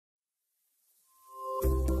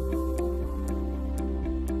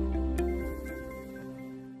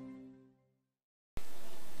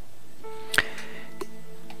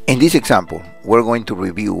In this example, we're going to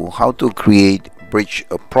review how to create bridge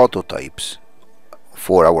prototypes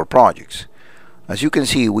for our projects. As you can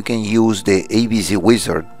see, we can use the ABC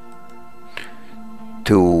wizard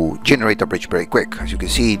to generate a bridge very quick. As you can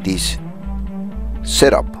see, this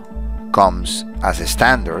setup comes as a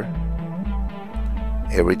standard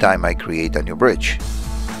every time I create a new bridge.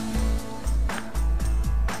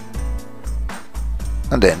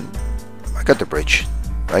 And then I got the bridge,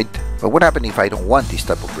 right? But what happens if I don't want this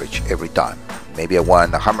type of bridge every time? Maybe I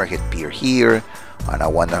want a hammerhead pier here, and I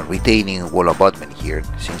want a retaining wall abutment here,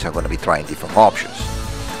 since I'm going to be trying different options.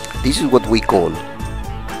 This is what we call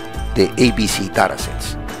the ABC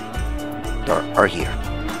datasets that are here.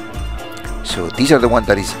 So these are the ones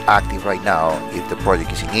that is active right now if the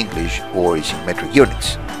project is in English or is in metric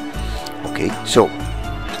units. Okay, so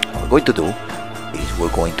what we're going to do is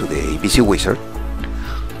we're going to the ABC wizard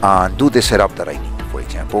and do the setup that I need. For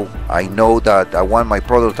example, I know that I want my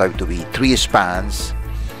prototype to be 3 spans,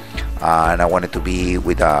 and I want it to be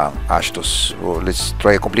with a Ashtos, or let's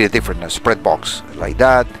try a completely different spread box like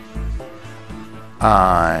that,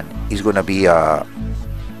 and it's going to be a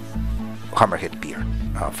hammerhead pier,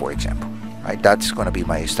 for example. Right, that's going to be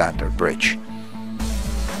my standard bridge,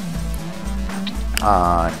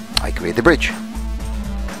 and I create the bridge.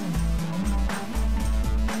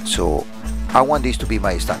 So I want this to be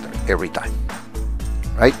my standard every time,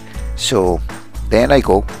 right? So then I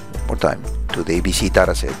go one more time to the ABC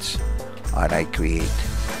datasets and I create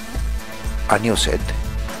a new set,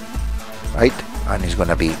 right? And it's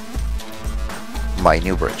gonna be my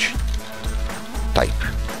new bridge type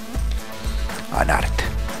and add it.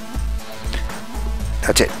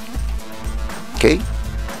 That's it. Okay,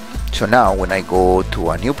 so now when I go to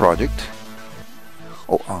a new project,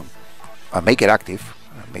 I make it active.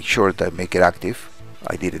 Make sure that I make it active.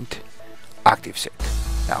 I didn't. Active set.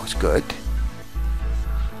 Now it's good.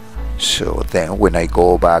 So then when I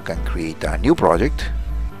go back and create a new project,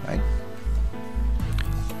 right?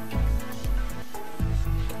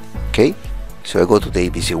 Okay, so I go to the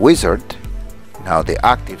ABC wizard. Now the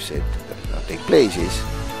active set that is going to take place is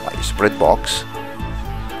my spread box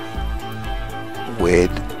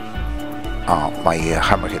with my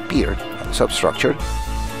hammerhead pier on the substructure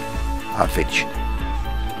and finish.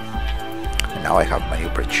 And now I have my new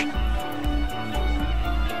bridge.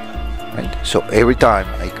 Right? So every time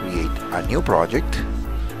I create a new project,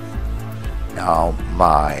 now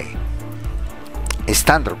my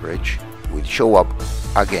standard bridge will show up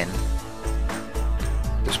again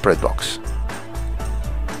the spread box.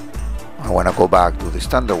 I want to go back to the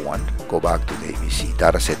standard one, go back to the ABC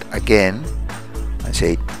dataset again and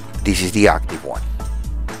say this is the active one.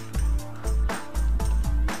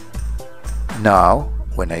 Now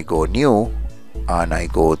when I go new and I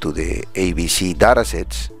go to the ABC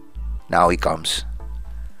datasets, now it comes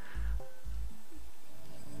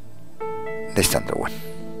the standard one.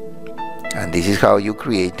 And this is how you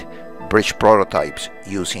create bridge prototypes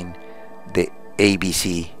using the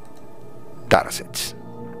ABC datasets.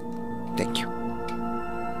 Thank you.